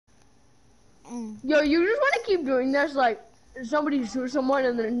Yo, you just want to keep doing this, like somebody sue someone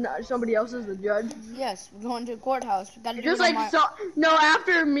and then somebody else is the judge. Yes, we're going to the courthouse. We gotta do Just it on like my... so. No,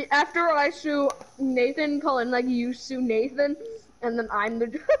 after I sue Nathan, Colin, like you sue Nathan, and then I'm the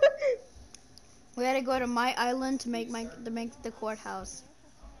judge. We gotta go to my island to make the courthouse.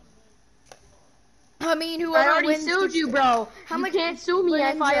 I mean, I whoever already wins sued gets you, to... bro. How You much can't sue me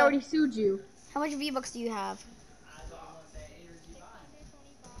if I Ninja, already sued you. How much V-Bucks do you have?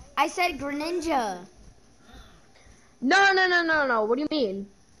 I said Greninja. No. What do you mean?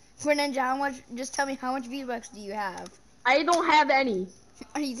 Greninja, how much? Just tell me how much V-Bucks do you have? I don't have any.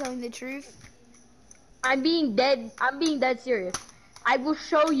 Are you telling the truth? I'm being dead serious. I will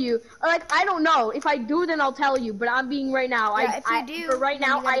show you. Like, I don't know. If I do, then I'll tell you. But I'm being right now. Yeah, if you do, for right then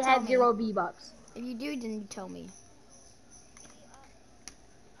now, you gotta I tell have me. 0 V-Bucks. If you do, then you tell me.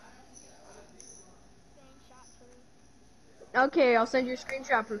 Okay, I'll send you a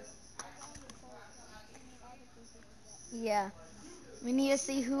screenshot proof. Yeah. We need to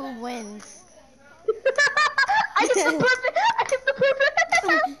see who wins. I have the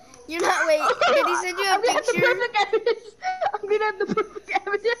perfect. You're not, wait, did he send you a I'm gonna have the picture? perfect evidence. I'm gonna have the perfect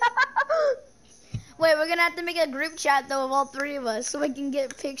evidence. Wait, we're gonna have to make a group chat though of all 3 of us so we can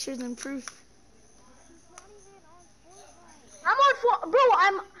get pictures and proof. I'm on bro.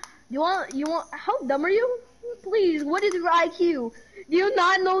 You want? How dumb are you? Please, what is your IQ? Do you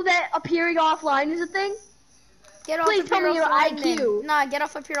not know that appearing offline is a thing? Get off Please of tell here me your offline IQ. then. Nah, get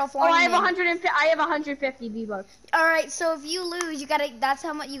off of here offline. Oh, I have then. 150. I have 150 V-Bucks. All right, so if you lose, you gotta. That's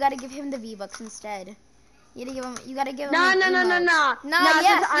how much you gotta give him the V-Bucks instead. You gotta give him. You gotta give him. No.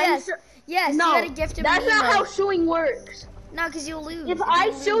 Yes. Yes. No, You gotta gift him. that's an not how emote. suing works. No, because you'll lose. If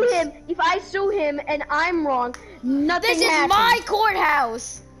I sue him and I'm wrong, nothing This is happens. my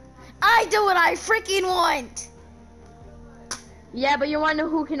courthouse. I do what I freaking want. Yeah, but you want to know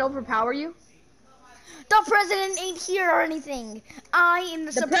who can overpower you? The president ain't here or anything. I am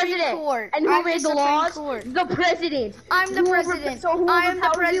the Supreme president. Court. And who I'm made the Supreme laws? Court. The president. I'm the president. So who I'm the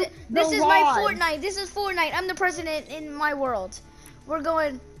overpowers you? president. This The is my laws. Fortnite. This is Fortnite. I'm the president in my world. We're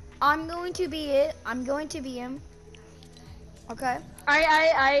going. I'm going to be it. I'm going to be him. Okay.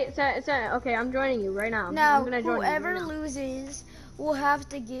 Okay, I'm joining you right now. Now, I'm gonna join you whoever right now. loses will have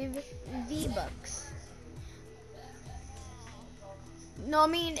to give V-Bucks. No, I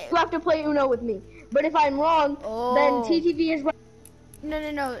mean. You have to play Uno with me. But if I'm wrong, Oh. then TTV is right.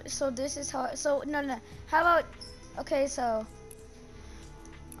 No. So this is how. So no. How about? Okay, so.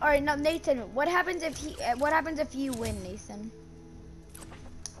 All right, now Nathan. What happens if he? What happens if you win, Nathan?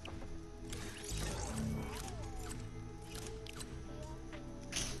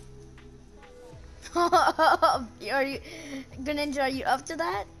 Are you, Greninja? Are you up to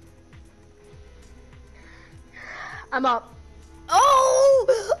that? I'm up. Oh!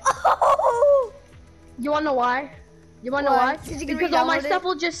 You wanna know why? You wanna know Why? why? 'Cause you can Because all my re-download it? stuff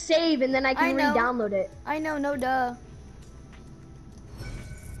will just save and then I I can know. re-download it. I know, no duh.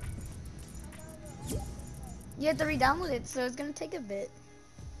 You have to re-download it, so it's gonna take a bit.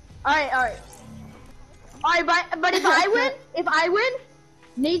 Alright, but if I win,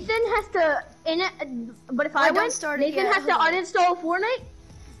 Nathan has to but if I don't win, start it Nathan yet. has to Hold on. uninstall Fortnite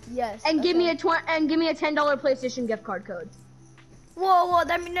Yes. and give okay. me a $10 PlayStation gift card code. Whoa,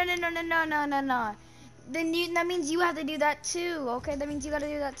 that means no. Then that means you have to do that too. Okay, that means you gotta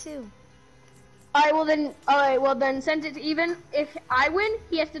do that too. Alright, well then since it's even, if I win,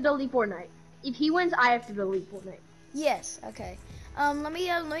 he has to delete Fortnite. If he wins, I have to delete Fortnite. Yes. Okay. Let me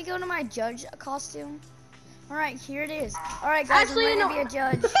go to my judge costume. All right, here it is. All right, guys, Actually, I'm ready no. to be a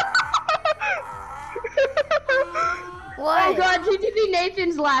judge. Oh What? god, TTV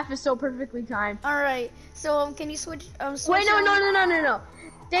Nathan's laugh is so perfectly timed. All right. So can you switch? Switch Wait, no. on?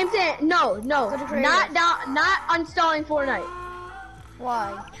 Same thing. No. Go to creative. Not uninstalling Fortnite.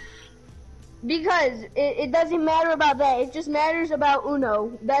 Why? Because it doesn't matter about that. It just matters about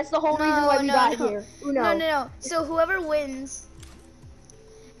Uno. That's the whole reason why we got here. Uno. No. So whoever wins.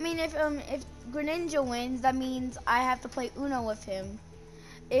 I mean, if Greninja wins, that means I have to play Uno with him.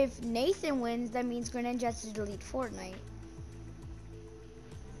 If Nathan wins, that means Greninja has to delete Fortnite.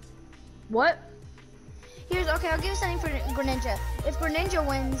 What? Okay, I'll give you something for Greninja. If Greninja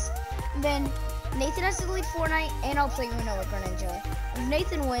wins, then Nathan has to delete Fortnite, and I'll play Uno with Greninja. If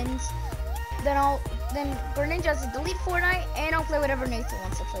Nathan wins, then Greninja has to delete Fortnite, and I'll play whatever Nathan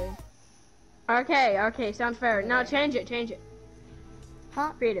wants to play. Okay, sounds fair. Now change it.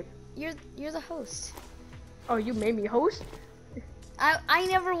 Huh? Creative. You're the host. Oh, you made me host? I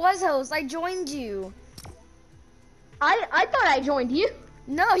never was host. I joined you. I thought I joined you.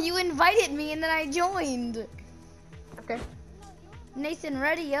 No, you invited me and then I joined. Okay. Nathan,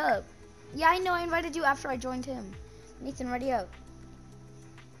 ready up. Yeah, I know. I invited you after I joined him. Nathan, ready up.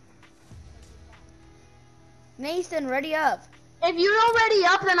 Nathan, ready up. If you don't ready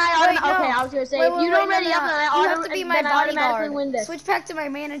up, then I Wait, no. okay, I was gonna say Wait, if you don't no, ready up, then You have to be my automatically bodyguard. win this. Switch back to my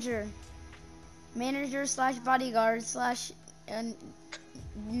manager. Manager slash bodyguard slash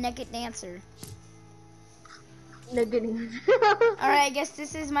naked dancer. No good. Alright, I guess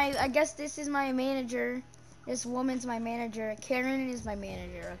this is my manager. This woman's my manager. Karen is my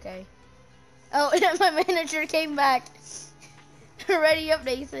manager, okay? Oh, my manager came back. Ready up,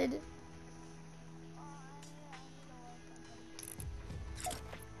 Nathan.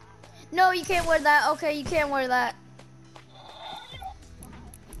 No, you can't wear that. Okay, you can't wear that.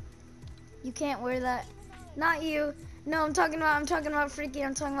 You can't wear that. Not you. No, I'm talking about Freaky.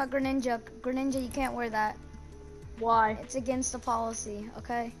 I'm talking about Greninja. Greninja, you can't wear that. Why? It's against the policy,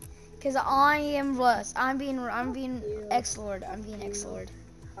 okay? Because I am Russ. I'm being X-Lord. I'm being X-Lord.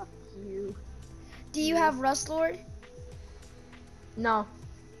 Fuck you. Do you have Rust Lord? No.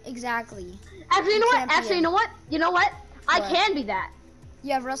 Exactly. Actually, you know what? Actually, you know what? You know what? I can be that.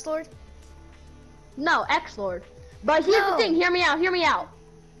 You have Rust Lord? No, X-Lord. But here's the thing. Hear me out. Hear me out.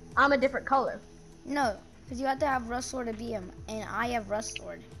 I'm a different color. No, because you have to have Rust Lord to be him, and I have Rust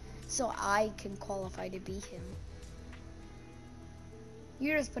Lord, so I can qualify to be him.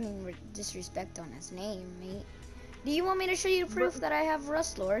 You're just putting disrespect on his name, mate. Do you want me to show you proof that I have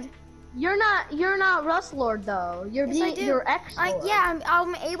Rust Lord? You're not Rust Lord though. You're you're X Lord. Yeah,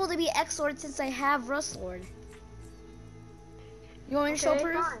 I'm able to be X Lord since I have Rust Lord. You want me to show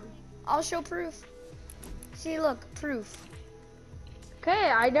proof? Fine. I'll show proof. See, look, proof. Okay,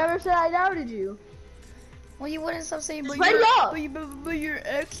 I never said I doubted you. Well, you wouldn't stop saying, but you're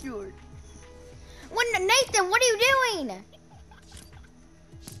X Lord. Nathan, what are you doing?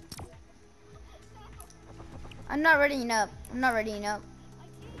 I'm not readying up.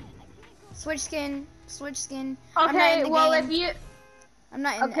 Switch skin. Okay, well if you I'm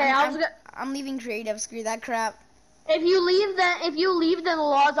not in. Okay, I'm leaving creative. Screw that crap. If you leave, then the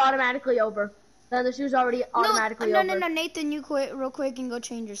law's automatically over. Then the shoe's already automatically over. No, Nathan, you quit real quick and go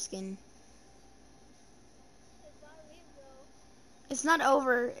change your skin. It's not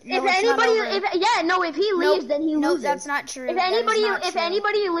over. No, if he leaves, then he loses. No, that's not true. If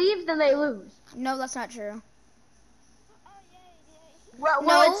anybody leaves, then they lose. No, that's not true.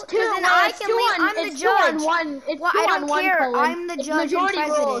 Well, it's two. Then I can leave. I'm the judge. It's well, two I don't on one, care. Colin. I'm the judge and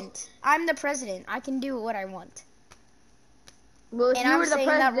president. Rules. I'm the president. I can do what I want. Well, if and you I'm were the saying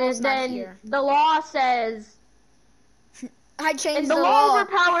that rule's president, not then here. the law says. I changed the law.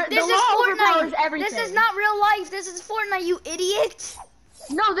 Overpowers everything. This is not real life. This is Fortnite, you idiot.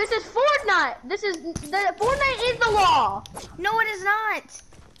 No, this is Fortnite. Fortnite is the law. No, it is not.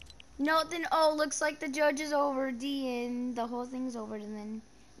 No, then looks like the judge is over. And the whole thing's over. And then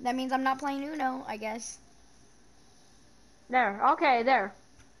that means I'm not playing Uno, I guess. There. Okay, there.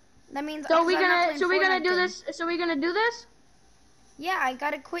 That means. So we gonna do this. So we gonna do this? Yeah, I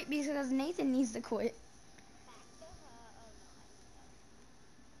gotta quit because Nathan needs to quit.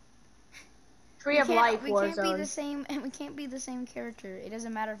 Tree of Life We Warzone. can't be the same, and we can't be the same character. It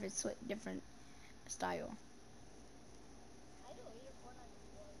doesn't matter if it's different style.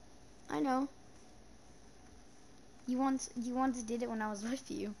 I know. You once did it when I was with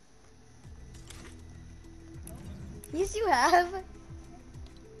you. Yes, you have.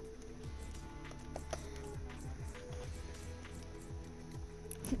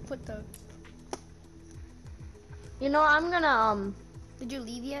 What the? You know, I'm gonna Did you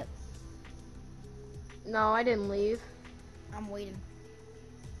leave yet? No, I didn't leave. I'm waiting.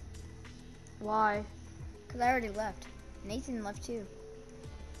 Why? Cause I already left. Nathan left too.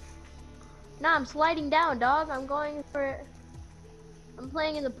 Nah, I'm sliding down, dog. I'm going for it. I'm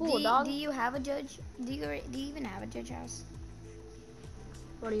playing in the pool, dog. Do you have a judge? Do you even have a judge house?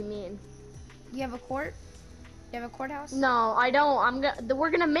 What do you mean? Do you have a court? Do you have a courthouse? No, I don't. We're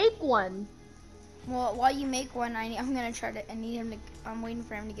gonna make one. Well, while you make one, I'm gonna try to. I'm waiting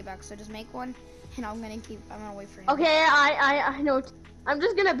for him to get back. So just make one, and I'm gonna wait for him. Okay, I know. I'm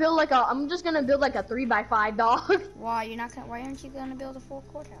just gonna build like a 3x5 dog. Why why aren't you gonna build a full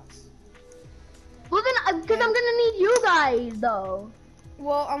courthouse? Well then, because I'm gonna need you guys though.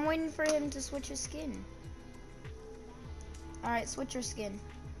 Well, I'm waiting for him to switch his skin. All right, switch your skin.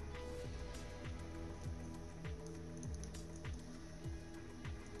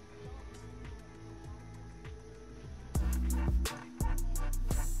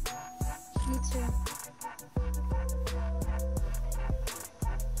 Me too.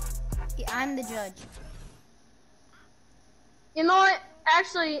 Yeah, I'm the judge. You know what?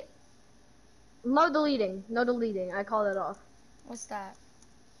 Actually, no deleting. I call that off. What's that?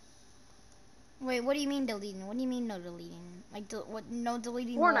 Wait, what do you mean deleting? What do you mean no deleting? Like, what? No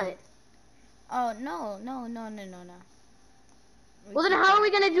deleting Fortnite. What? Oh, no. Well, then how are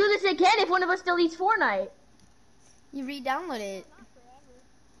we gonna do this again if one of us deletes Fortnite? You re-download it.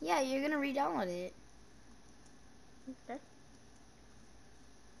 Yeah, you're gonna re-download it. Okay.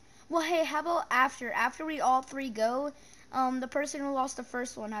 Well, hey, how about after we all three go, the person who lost the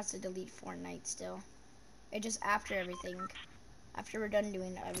first one has to delete Fortnite still. It just after everything. After we're done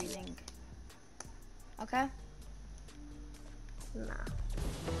doing everything. Okay? Nah.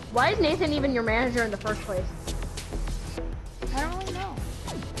 Why is Nathan even your manager in the first place? I don't really know.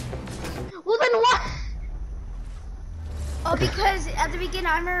 Well, then what? Oh, because at the beginning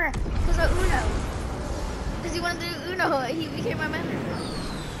I remember, because of Uno. Because he wanted to do Uno, he became my manager.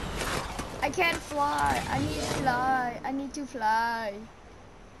 I can't fly. I need to fly. I need to fly.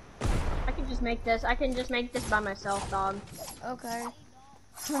 I can just make this. I can just make this by myself, dog. Okay.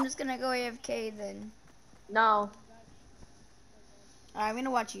 I'm just gonna go AFK then. No. Alright, I'm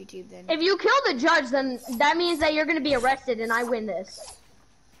gonna watch YouTube then. If you kill the judge, then that means that you're gonna be arrested and I win this.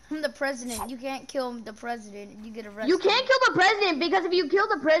 I'm the president. You can't kill the president. You get arrested. You can't kill the president because if you kill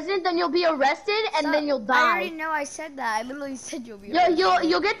the president, then you'll be arrested and then you'll die. I already know I said that. I literally said you'll be arrested.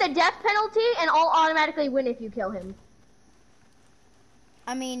 You'll get the death penalty and I'll automatically win if you kill him.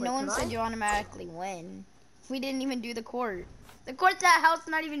 I mean, Wait, no one can said I? you automatically win. We didn't even do the court. The court's that house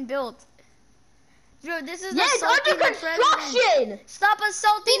not even built. Bro, this is Yes, assaulting under the president. construction! Stop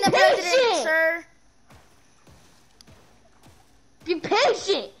assaulting Be the president, patient! sir. Be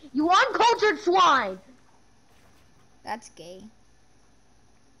patient! You uncultured swine! That's gay.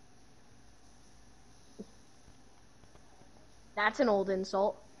 That's an old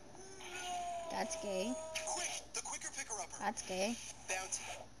insult. That's gay. Quick, the quicker picker-upper. That's gay. Bounty.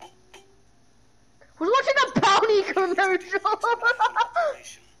 Who's watching a bounty commercial?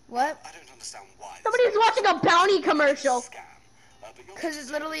 What? I don't understand why. Somebody's watching a bounty commercial. Because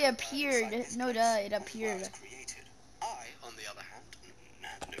it literally appeared. No, duh, it appeared. Created. I, on the other hand, no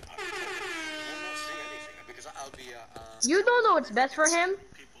pun intended, will not see anything because I'll be You don't know what's best for him?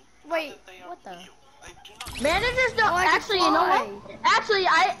 Wait, what the? Managers don't. Oh, I can Actually, you know what? fly. Actually,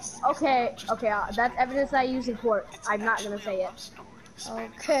 okay, that's evidence I use in court. I'm not gonna say it.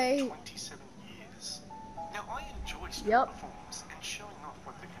 Okay. 27 years. Now I enjoy Yep. special performance and showing off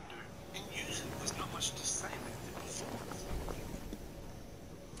what they can do. And usually there's not much to say about the performance.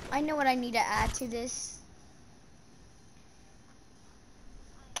 I know what I need to add to this.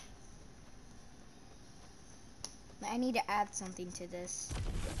 I need to add something to this.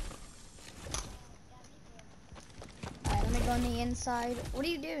 Alright, let me go on the inside. What are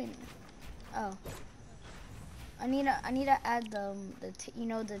you doing? Oh. I need to add the you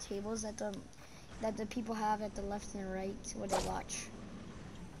know, the tables that the people have at the left and right where they watch.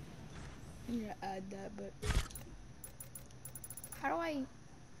 I need to add that, but how do I?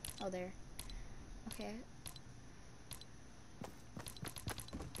 Oh, there. Okay.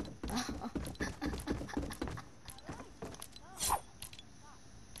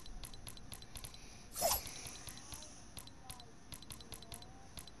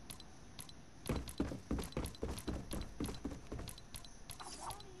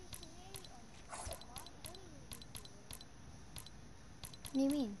 What do you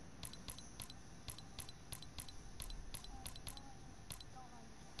mean?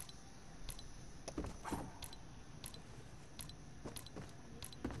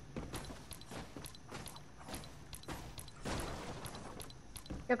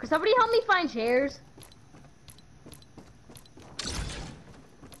 Yo, could somebody help me find chairs?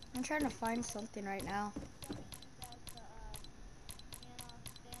 I'm trying to find something right now.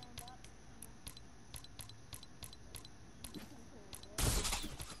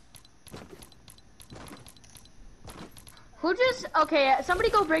 Who just? Okay, somebody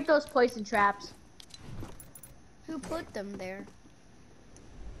go break those poison traps. Who put them there?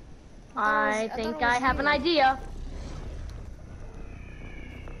 I thought think it was I have an you. idea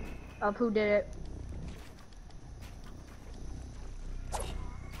of who did it.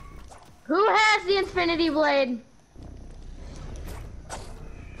 Who has the infinity blade?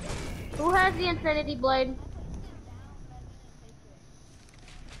 Who has the infinity blade?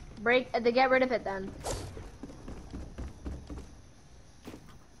 Get rid of it then.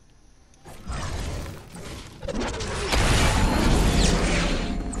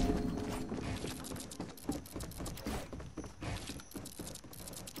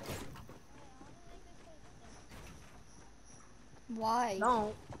 Why?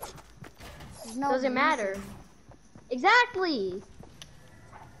 Don't. There's no Doesn't matter. reason. Exactly.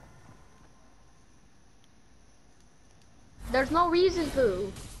 There's no reason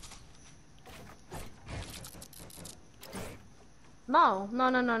to. No, no,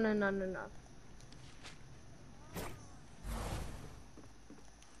 no, no, no, no, no, no.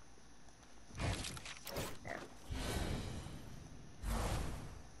 There.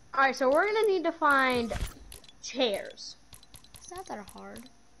 Alright, so we're gonna need to find chairs. It's not that hard.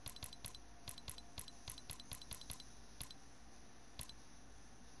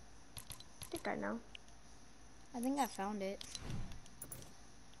 I think I know. I think I found it.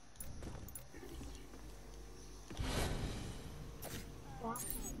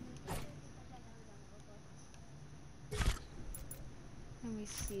 Let me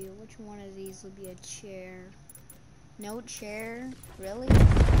see, which one of these would be a chair? No chair? Really?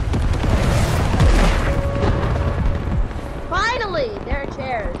 Finally! There are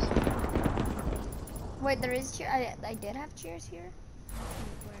chairs. Wait, there is chair? I did have chairs here?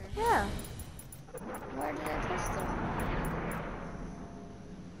 Where? Yeah. Where did I place them?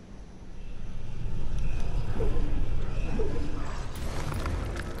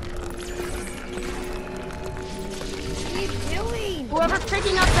 What are you doing? Whoever's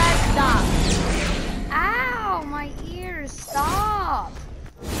picking up that, stop. Ow, my ears, stop.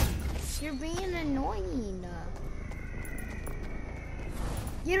 You're being annoying.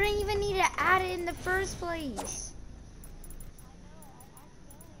 You don't even need to add it in the first place.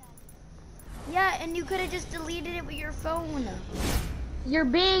 Yeah, and you could have just deleted it with your phone. You're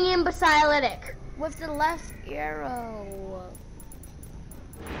being imbecilitic. With the left arrow.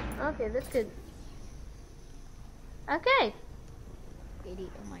 Okay, this could... Okay, Idiot.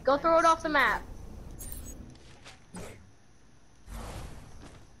 Oh my go God, throw it off the map.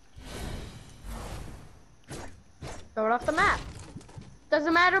 Throw it off the map.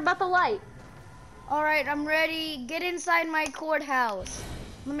 Doesn't matter about the light. Alright, I'm ready. Get inside my courthouse.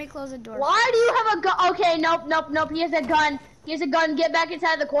 Let me close the door. Why do you have a gun? Okay, nope, nope, nope. He has a gun. He has a gun. Get back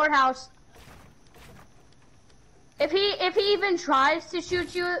inside the courthouse. If he even tries to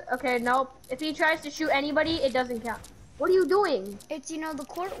shoot you, okay, nope. If he tries to shoot anybody, it doesn't count. What are you doing? It's, you know, the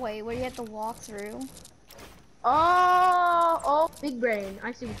courtway where you have to walk through. Oh, big brain.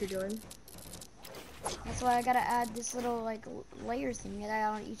 I see what you're doing. That's why I gotta add this little, like, layer thing that I add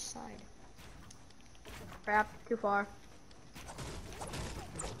on each side. Crap, too far.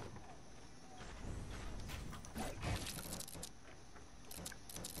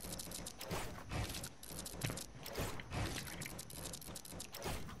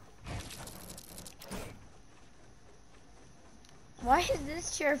 Why is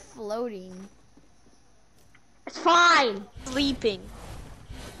this chair floating? It's fine. Sleeping.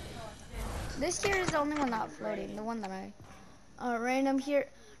 This chair is the only one not floating. The one that random here.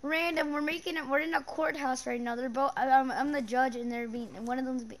 Random, we're in a courthouse right now. They're both, I'm the judge and one of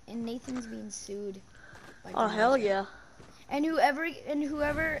them's, and Nathan's being sued. Oh hell yeah. And whoever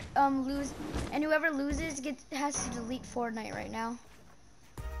loses has to delete Fortnite right now.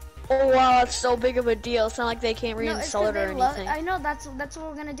 Oh wow, it's so big of a deal. It's not like they can't No, it's reinstall 'cause it or they love- anything. I know, that's what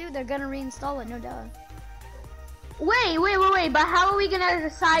we're gonna do. They're gonna reinstall it, no doubt. Wait, but how are we gonna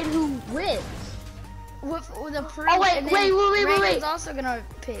decide who wins? With the proof. Oh, wait, and then wait. Random's also gonna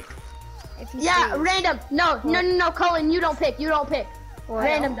pick. If he Yeah, stays. random. No, Cullen, you don't pick. Well,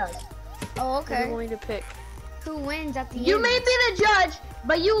 Random does. Oh, What are you okay. going to pick? Who wins at the end? You may be the judge,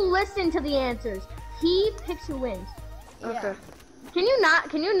 but you listen to the answers. He picks who wins. Yeah. Okay. Can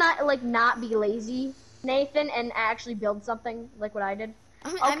you not like not be lazy, Nathan, and actually build something like what I did?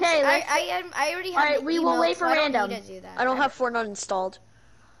 I already have. Alright, the we will email, wait so for I don't random. need to do that. I don't have Fortnite installed.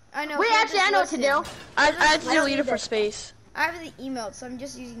 I know. Wait, so actually, just I know what to listen. do. I have to I don't delete need it for it. space. I have the email, so I'm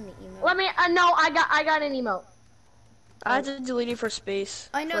just using the email. Let me. No, I got an emote. I have to delete it for space.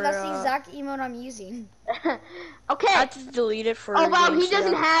 I know for, that's the exact emote I'm using. Okay. I have to delete it for. Oh wow, games, he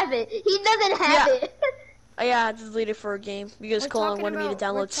doesn't yeah. have it. He doesn't have Yeah. it. Yeah, I had to delete it for a game because We're Colin talking wanted me to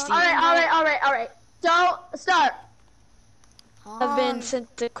about- we're download Steam. talking- All right. So start. I've been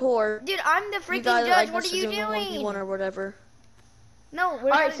sent to court. Dude, I'm the You freaking guys judge. like What us are you doing a 1v1 doing? or whatever. No, we're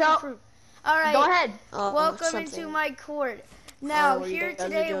Alright, not so- fruit. All right. Go ahead. Welcome something. into my court. Now, what you here guys are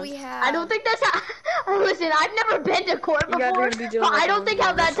today doing. we have. I don't think that's how. Listen, I've never been to court You guys are before, gonna be doing but like I a don't think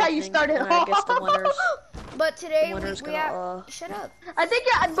 1v1 or that's how you something, started. and I guess the winners. But today The winner's we gonna, have. Shut up. I think,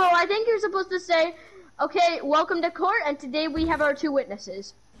 bro. I think you're supposed to say, "Okay, welcome to court," and today we have our two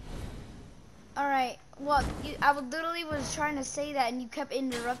witnesses. All right. Well, I literally was trying to say that, and you kept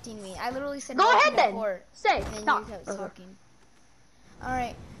interrupting me. I literally said, Go "Welcome ahead to then. court," Say, and then stop. you kept talking. All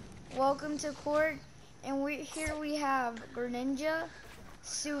right. Welcome to court, and here we have Greninja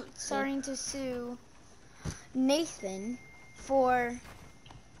starting to sue Nathan for.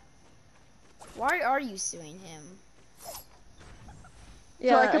 Why are you suing him?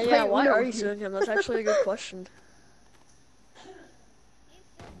 Yeah, I can play why Uno are you with you. suing him? That's actually a good question.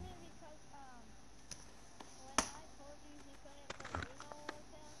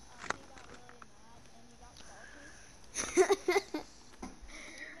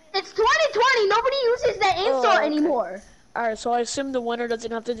 that install okay. anymore. Alright, so I assume the winner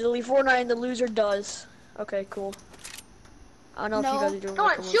doesn't have to delete Fortnite and the loser does. Okay, cool. I don't know if you guys are doing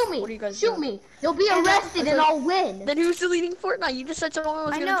Come it. on, shoot me. What are you guys Shoot doing? me. You'll be And, arrested and I'll win. Then who's deleting Fortnite? You just said someone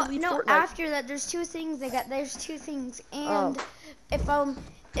was I gonna know. delete No, Fortnite. after that, there's two things. There's two things, and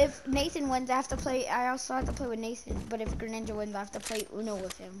if Nathan wins, I have to play. I also have to play with Nathan. But if Greninja wins, I have to play Uno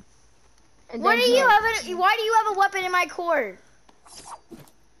with him. And Why then do you have a weapon in my court?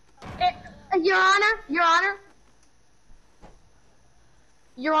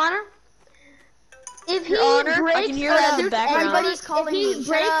 Your Honor, if he Honor, I breaks can hear or that in the shoots background. anybody, Everybody's calling if he me. Shut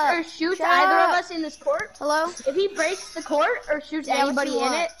breaks up. or shoots Shut either up. of us in this court, Hello? if he breaks the court or shoots Yeah, what anybody you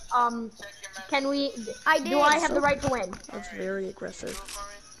in want? it, can we? I Do did. I have the right to win? That's very aggressive.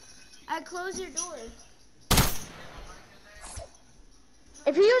 I closed your door.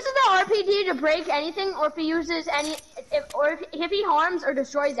 If he uses the RPG to break anything, or if he uses if he harms or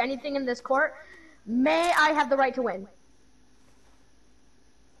destroys anything in this court, may I have the right to win?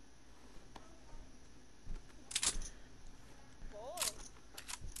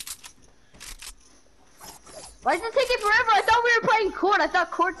 Why is it taking forever? I thought we were playing court. I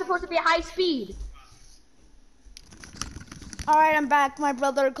thought court's supposed to be high speed. Alright, I'm back. My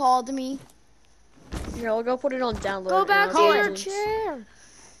brother called me. Here, I'll go put it on download. Go back and to I'll your delete. chair.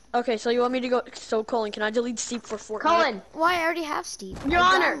 Okay, so you want me to go? So Colin, can I delete Steep for Fortnite? Colin, Why? I already have Steep. Your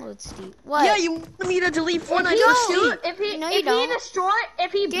I Honor. download Steep. What? Yeah, you want me to delete Fortnite if for he Steep? No, you don't.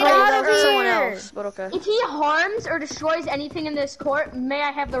 if he Get breaks out of or- Someone here. else, but okay. if he harms or destroys anything in this court, may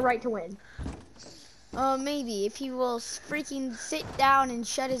I have the right to win? Maybe if he will freaking sit down and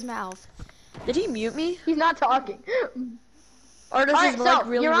shut his mouth. Did he mute me? He's not talking. Or does Alright, his mic so,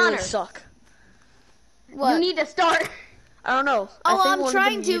 really, Your really Honor. suck? What? You need to start. I don't know. Oh, I think I'm one of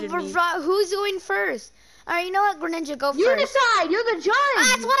trying them to. muted me. Who's going first? Alright, you know what? Greninja, go You first. decide. You're the judge.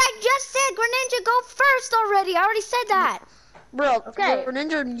 That's what I just said. Greninja, go first already. I already said that. Bro, Okay.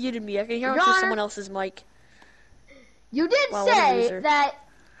 Ninja muted me. I can hear him Your through Honor. someone else's mic. You did Wow, what a say loser. that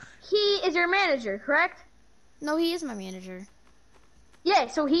he is your manager, correct? No, he is my manager. Yeah,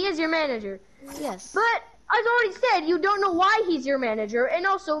 so he is your manager. Yes. But as already said, you don't know why he's your manager. And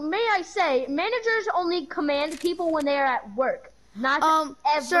also, may I say, managers only command people when they are at work, not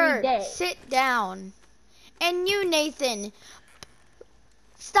every day. Sir, sit down. And you, Nathan,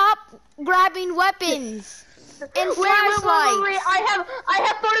 stop grabbing weapons and flashlights. Wait. I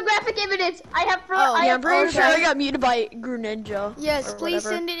have photographic evidence. Yeah, I'm pretty sure okay. I got muted by Greninja. Yes, or please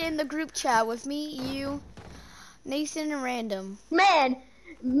whatever. send it in the group chat with me, you, Nathan, and Random. Man,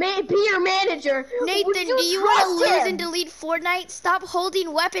 may be your manager. Nathan, Would do you want to trust lose him? and delete Fortnite? Stop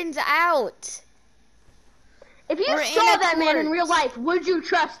holding weapons out. If you We're saw in a that man in court. real life, would you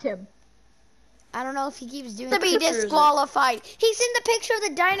trust him? I don't know if he keeps doing The to be picture is it? disqualified. He sent the picture of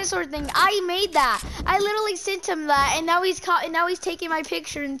the dinosaur thing. I made that. I literally sent him that, and now he's caught. And now he's taking my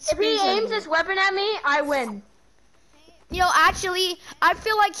picture and If he screenshotting aims it. this weapon at me, I win. You know, actually, I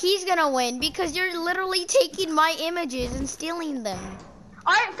feel like he's gonna win because you're literally taking my images and stealing them.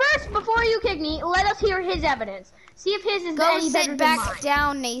 Alright, first, before you kick me, let us hear his evidence. See if his is Go any better sit than back mine.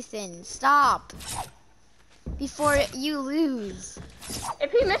 down, Nathan. Stop. Before you lose.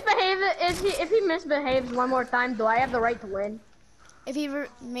 If he misbehaves one more time, do I have the right to win? If he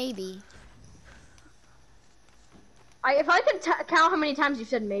maybe. If I could count how many times you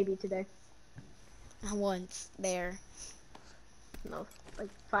said maybe today. Once there. No, like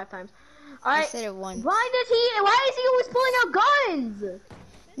 5 times. I Alright, said it once. why is he always pulling out guns?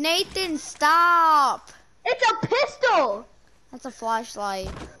 Nathan, stop. It's a pistol! That's a flashlight.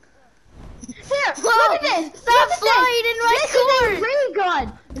 Here, Whoa, look at this! stop Look at flying in my this! This is court. a ray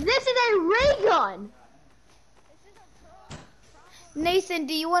gun! This is a ray gun! Nathan,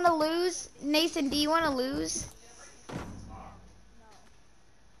 do you want to lose? Nathan, do you want to lose?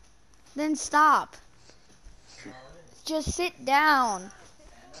 Then stop. Just sit down.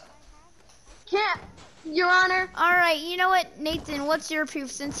 Can't, Your Honor. Alright, you know what, Nathan, what's your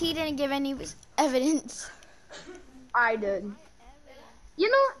proof since he didn't give any evidence? I did. You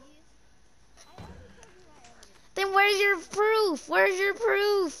know, Then where's your proof? Where's your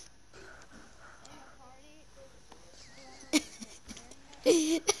proof?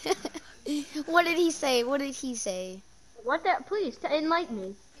 What did he say? What did he say? please, enlighten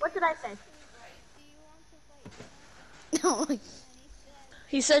me. What did I say? No.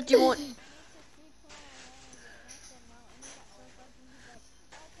 He said, "Do you want?"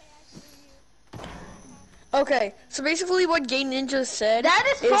 Okay, so basically, what Gay Ninja said That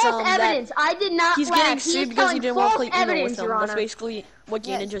is false that evidence. I did not he's flag. getting He is sued because he telling didn't want to false play Uno with evidence, him. Your That's Honor. basically what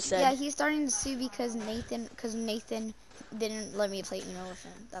Yeah, Ganon just said. yeah, he's starting to sue because Nathan didn't let me play Uno with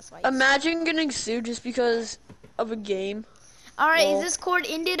him. That's why. Imagine getting sued just because of a game. All right, Well- is this cord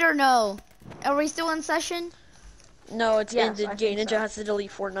ended or no? Are we still in session? No, it's Yes, ended. I Gay think Ninja so. has to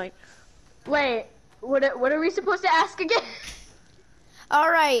delete Fortnite. Wait, what are we supposed to ask again? All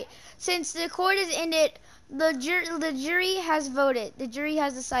right, since the court is ended, the jury has voted. The jury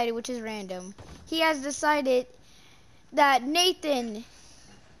has decided, which is random. He has decided that Nathan,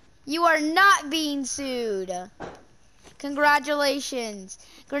 you are not being sued. Congratulations.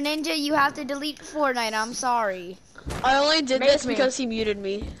 Greninja, you have to delete Fortnite. I'm sorry. I only did Make this me. because he muted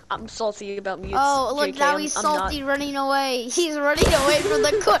me. I'm salty about mutes. Oh, look, JK, now he's I'm not. salty running away. He's running away from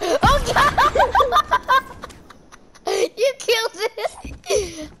the court. Oh, God! You killed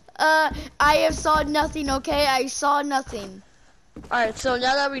it. I have saw nothing, okay? I saw nothing. Alright, so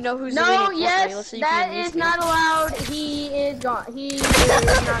now that we know who's No, deleting Fortnite, let's yes, see if that he is unmutes me. not allowed. He is gone. He is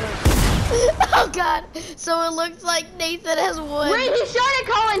not allowed. Oh, God. So it looks like Nathan has won. Wait, he shot at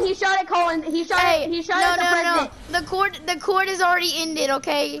Colin. He shot at Colin. He shot Hey, at, he shot no, at the president. no. The court is already ended,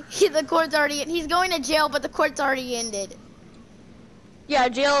 okay? The court's already. He's going to jail, but the court's already ended. Yeah,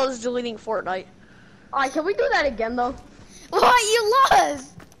 jail is deleting Fortnite. Alright, can we do that again though? What? You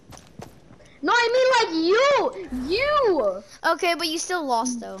lost. No, I mean like you. Okay, but you still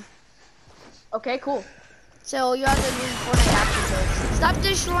lost though. Okay, cool. So you have to do Fortnite afterwards. Stop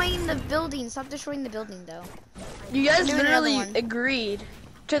destroying the building. Stop destroying the building though. You guys Doing another literally one. agreed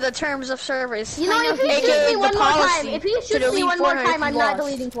to the terms of service. You know, I know, if he AKA shoots me the one more time, policy if he to shoots me delete one more Fortnite time, if I'm you not lost.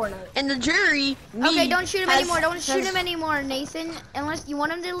 deleting Fortnite. And the jury, me, Okay, don't shoot him has- anymore. Don't shoot has- him anymore, Nathan. Unless you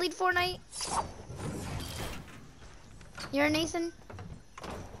want him to delete Fortnite. You're Nathan.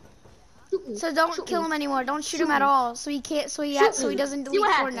 Shoot me. So don't Shoot kill me. him anymore. Don't shoot Shoot him at me. all. So he can't. So he Shoot so he me. doesn't See delete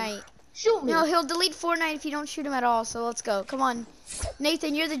what happens. Fortnite. Shoot me. No, he'll delete Fortnite if you don't shoot him at all. So let's go. Come on,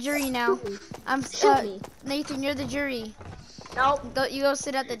 Nathan. You're the jury now. Shoot me. I'm. Shoot me. Nathan, you're the jury. Nope. You go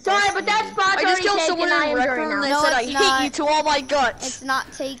sit at the desk. Sorry, but that maybe. spot's I just already killed taken. someone I in am rec jury room and now. they No, said I it's hate not. you to all my guts. It's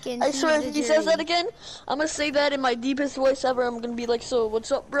not taken. I He's swear the if he says jury. that again, I'm gonna say that in my deepest voice ever. I'm gonna be like, so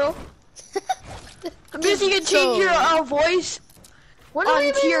what's up, bro? I'm just you can change your voice What do on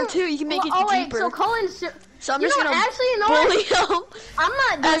we tier mean? 2. You can make it Oh wait, deeper. so Colin's. So I'm You just know, gonna actually, you know what? bully him. I'm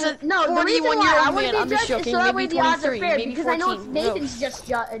not As doing, a no, the reason why 41-year-old I wouldn't man, I'm be just judged is joking, so that maybe way the odds are 23, fair, maybe because I know if 14, Nathan's just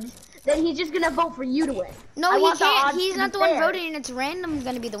judged, then he's just gonna vote for you to win. No, I he want the can't. odds He's to not be the one fair. voting. It's random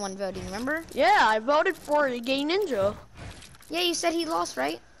gonna be the one voting. Remember? Yeah, I voted for the Gay Ninja. Yeah, you said he lost,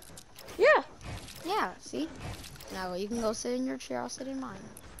 right? Yeah. Yeah. See? Now you can go sit in your chair. I'll sit in mine.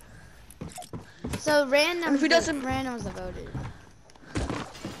 So random. if he doesn't- Random's the voted.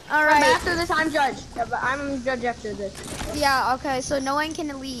 All right. After this, I'm judged. I'm judged after this. Yeah. Okay. So no one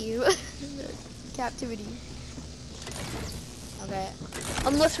can leave captivity. Okay.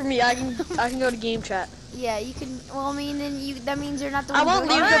 Unless for me, I can go to game chat. Yeah, you can. Well, I mean, then that means you're not the one. I won't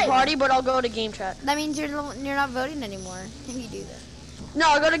voting. leave the party, but I'll go to game chat. That means you're not voting anymore if you do that. No,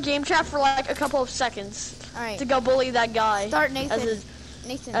 I'll go to game chat for like a couple of seconds All right. to go bully that guy. Start Nathan. As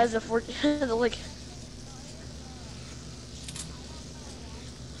Nathan. like.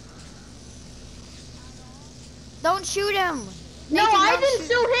 Don't shoot him. No, Nathan, I don't didn't shoot-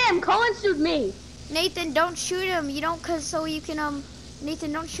 sue him. Colin sued me. Nathan, don't shoot him. You don't, cause so you can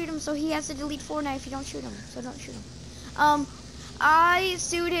Nathan, don't shoot him. So he has to delete Fortnite if you don't shoot him. So don't shoot him. I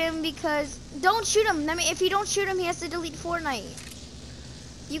sued him because don't shoot him. I mean, if you don't shoot him, he has to delete Fortnite.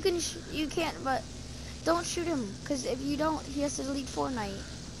 You can't, but don't shoot him, cause if you don't, he has to delete Fortnite,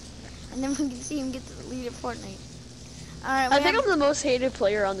 and then we can see him get to deleted Fortnite. All right. I think I'm the most hated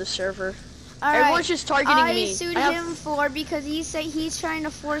player on the server. All Everyone's just targeting I me. sued I have- him because he's trying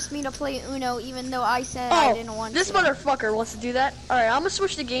to force me to play Uno, even though I said I didn't want this to. motherfucker wants to do that. Alright, I'm gonna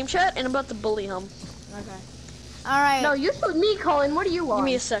switch to game chat and I'm about to bully him. Okay. All right. No, you sued me, Colin. What do you want? Give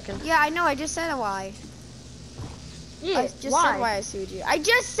me a second. Yeah, I know. I just said why. Yeah, I just why? said why I sued you. I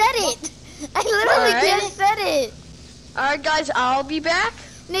just said it. I literally Alright. just said it. Alright guys, I'll be back.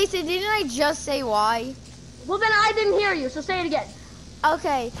 Nathan, didn't I just say why? Well, then I didn't hear you, so say it again.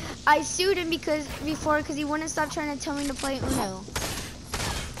 Okay, I sued him because he wouldn't stop trying to tell me to play Uno,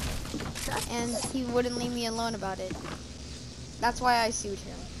 and he wouldn't leave me alone about it. That's why I sued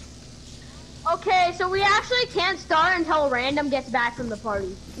him. Okay, so we actually can't start until random gets back from the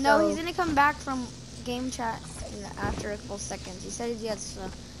party. No, So- he's gonna come back from game chat after a couple seconds. He said he has to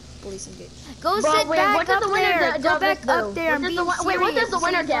bully some dude. Go But sit wait, back what does up the winner there. Go does back this up do? there. What And does be the, wait, what does the serious.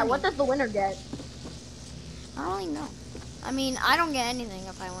 winner Be get? funny. What does the winner get? I don't really know. I mean, I don't get anything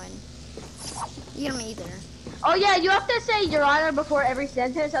if I win. You don't either. Oh yeah, you have to say Your Honor before every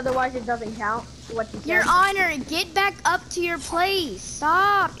sentence, otherwise it doesn't count. What you said. Your Honor, get back up to your place.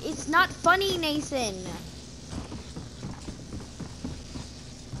 Stop. It's not funny, Nathan.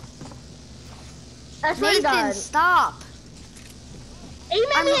 I swear to Nathan, God. stop. Aim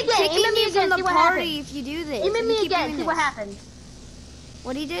at I'm me again. kicking Aim at me you again. from See the what party happens. if you do this. Aim at and me keep again. doing See what this. happens.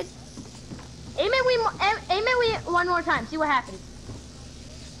 What he did? Aim at me one more time. See what happens.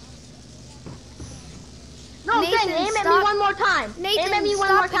 No, I'm saying Nathan, aim at me stop. one more time. Nathan, aim at me one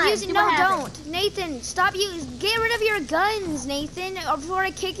stop more time. using. See No, what happens. don't. Nathan, stop using. Get rid of your guns, Nathan, or before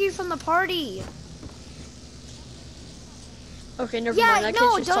I kick you from the party. Okay, never Yeah, mind. I no,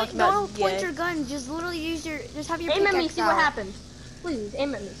 can't just talk about don't point gay. your gun. Just literally use your. Just have your Aim at me. pickaxe See out. what happens. Please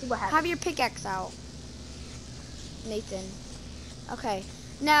aim at me. See what happens. Have your pickaxe out, Nathan. Okay.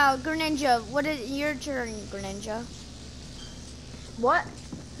 Now, Greninja, what is your turn, Greninja? What?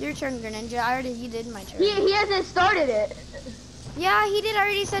 Your turn, Greninja. You did my turn. He hasn't started it. Yeah, he did. I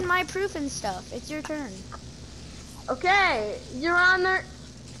already said my proof and stuff. It's your turn. Okay, Your Honor.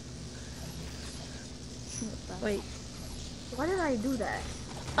 Wait. Why did I do that?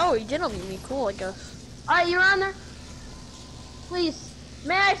 Oh, he did unmute me. Cool, I guess. All right, Your Honor. Please,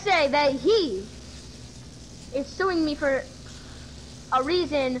 may I say that he is suing me for a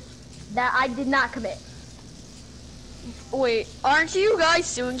reason that I did not commit. Wait, aren't you guys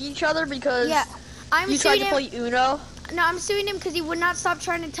suing each other because Yeah, I'm you tried suing to him. play Uno? No, I'm suing him because he would not stop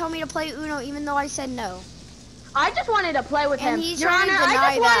trying to tell me to play Uno, even though I said no. I just wanted to play with And him. he's Your trying to Honor,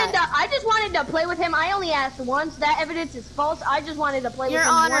 deny I just wanted to play with him. I only asked once. That evidence is false. I just wanted to play Your with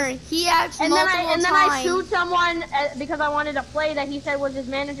him Honor, once. he asked And then multiple I times. sued someone because I wanted to play that he said was his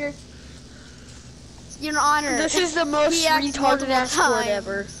manager. Your Honor, This is the most he asked retarded multiple ass court times.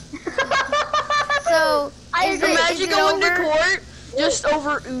 ever. So, I is agree. it- Imagine is it going to over? court just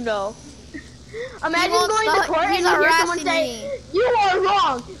over Uno. Imagine won't going to stop- court and he's you hear someone harassing say, me. "You are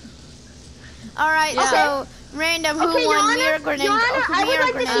wrong." All right, Yeah. so random, who Okay, Your won? Me Honor, or Greninja? Your Honor, Oh, I me would or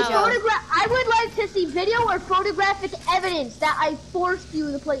like to see Greninja? I would like to see video or photographic evidence that I forced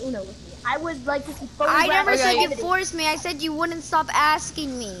you to play Uno with me. I would like to see I photographic never said you evidence. forced me. I said you wouldn't stop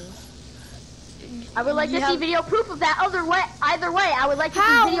asking me. I would like You to see have- video proof of that. Either way, I would like to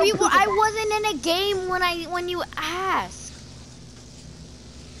How? see video proof of I that. wasn't in a game when you asked.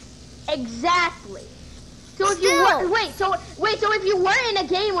 Exactly. So if Still. you were, so if you were in a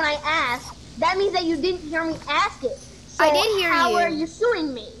game when I asked, that means that you didn't hear me ask it. So I did hear how you. are you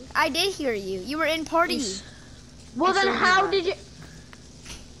suing me? I did hear you. You were in party. Yes. Well then Yes, how sir. did you?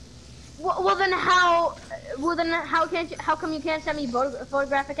 Well then how come you can't send me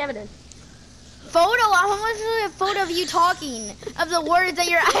photographic evidence? Photo? How much is a photo of you talking? Of the words that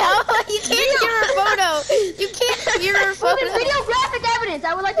you're. You can't hear a photo. You can't hear a Well photo. then videographic evidence.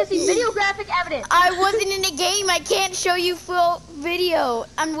 I would like to see videographic evidence. I wasn't in a game. I can't show you full video.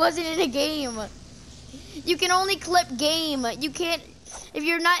 I wasn't in a game. You can only clip game. You can't. If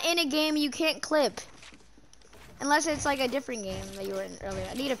you're not in a game, you can't clip. Unless it's like a different game that you were in earlier.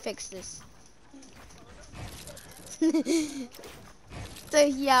 I need to fix this. So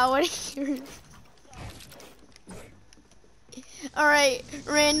yeah, what are you? All right,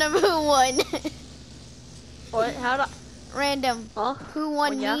 random. Who won? What? How do? Random. Huh? Who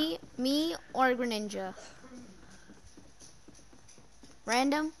won? Oh, yeah. Me or Greninja?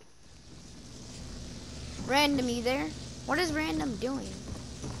 Random. Random, you there? What is Random doing?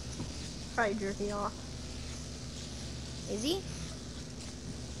 Probably jerking off. Is he?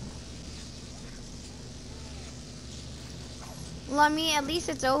 Well, I mean, at least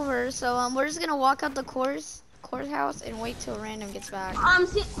it's over. So we're just gonna walk out the courthouse and wait till Random gets back.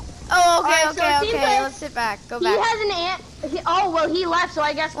 See, Oh, okay, Alright, so it seems okay. like Let's sit back. Go he back. has an aunt. Oh well, he left, so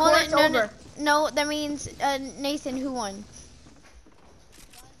I guess Well, court's over. no, that means Nathan, who won?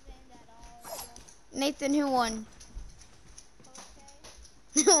 Nathan, who won?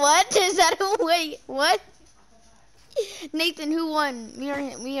 What is that? Wait, what? Nathan, who won? Me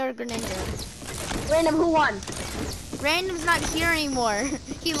or Greninja? Random, who won? Random's not here anymore.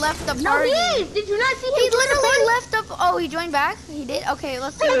 He left the No, party. he is. Did you not see him? He join the literally party? left up. Oh, he joined back? He did? Okay,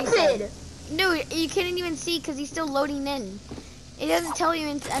 let's see what he said. Stupid. No, you couldn't even see because he's still loading in. It doesn't tell you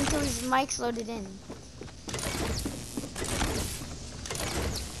until his mic's loaded in.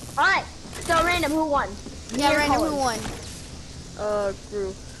 All right. So random, who won? Yeah, Me or Random, Colin? who won?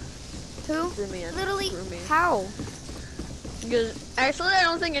 Gru. Who? Gru man. Literally, Gru man. how? Because actually, I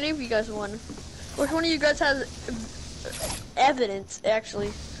don't think any of you guys won. Which one of you guys has evidence?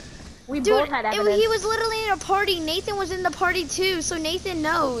 Actually, We Dude, both had evidence. he was literally in a party. Nathan was in the party too, so Nathan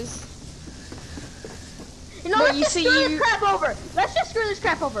knows. You know, But let's you just see, screw you- this crap over. Let's just screw this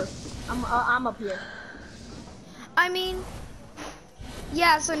crap over. I'm up here. I mean,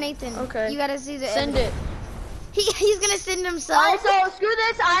 yeah. So Nathan, Okay. you gotta see the. Send it. He's gonna send himself. Alright, so screw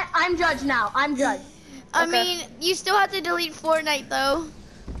this. I'm judge now. I'm judge. I Okay. mean, you still have to delete Fortnite though.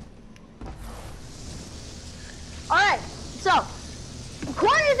 Alright, so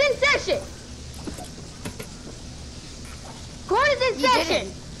court is in session. Court is in You session.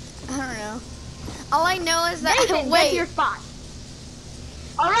 didn't. I don't know. All I know is that Nathan, get to wait. your spot.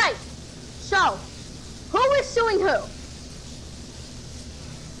 Alright, so who is suing who?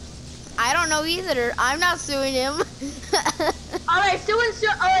 I don't know either. I'm not suing him. Alright,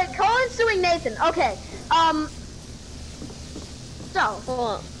 alright, Colin's suing Nathan. Okay. So Hold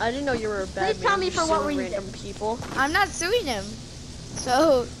on. I didn't know you were a bad Please tell man me for for what suing reason. random people. I'm not suing him.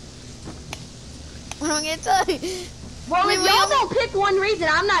 So what am I gonna tell you? well, Wait, if wait, y'all wait. don't pick one reason,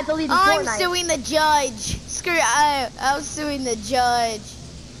 I'm not deleting I'm Fortnite. suing the judge. Screw it. I'm suing the judge.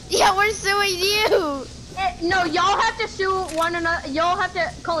 Yeah, we're suing you. No, y'all have to sue one another. Y'all have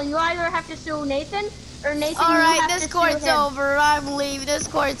to, Colin. You either have to sue Nathan or Nathan. All you right, have this to court's sue him. over. I'm leaving. This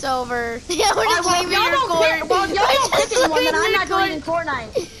court's over. Yeah, we're just Well, leaving y'all your don't court. pick, well, y'all We're don't just pick anyone, then leaving I'm the not court. deleting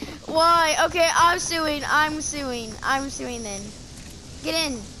Fortnite. Why? Okay, I'm suing. I'm suing. I'm suing then. Get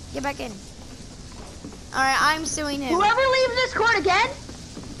in. Get back in. All right, I'm suing him. Whoever leaves this court again,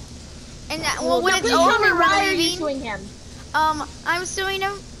 And that, well, when please it's tell me over, why we're are you leaving. suing him? I'm suing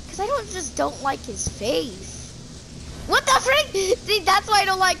him because I don't like his face. What the frick? See, that's why I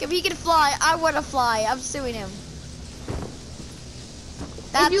don't like him. He can fly. I want to fly. I'm suing him.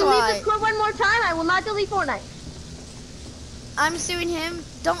 That's if you why. leave this court one more time, I will not delete Fortnite. I'm suing him.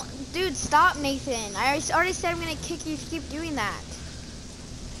 Dude, stop, Nathan. I already said I'm gonna kick you if you keep doing that.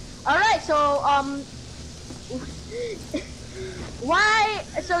 All right, so why?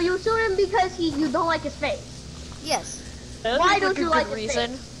 So you sue him because you don't like his face. Yes. Why don't you like his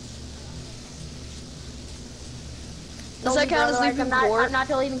reason? face? Does that count as Otherwise, leaving I'm court? not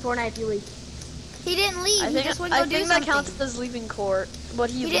deleting Fortnite if you leave. He didn't leave. I He think, just went to go do that something. counts as leaving court, but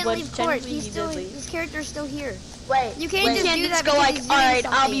He didn't leave court. technically He's he still. did leave. His character's still here. Wait. You can't wait. just You do can't that just go because like, he's doing alright,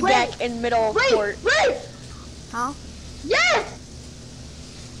 I'll be something. back in middle of Wait, court. wait. Huh? Yes.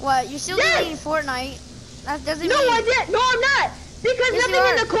 What? You're still Yes! deleting Fortnite. That doesn't No, mean. I didn't. No, I'm not. Because Yes, you nothing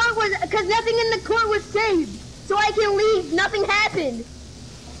in are. the court was. Because nothing in the court was saved. So I can leave. Nothing happened.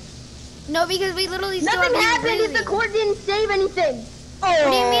 No, because we literally still Nothing have you happened if the breathing. court didn't save anything.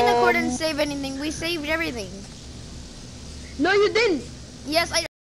 What do you mean the court didn't save anything? We saved everything. No, you didn't. Yes, I.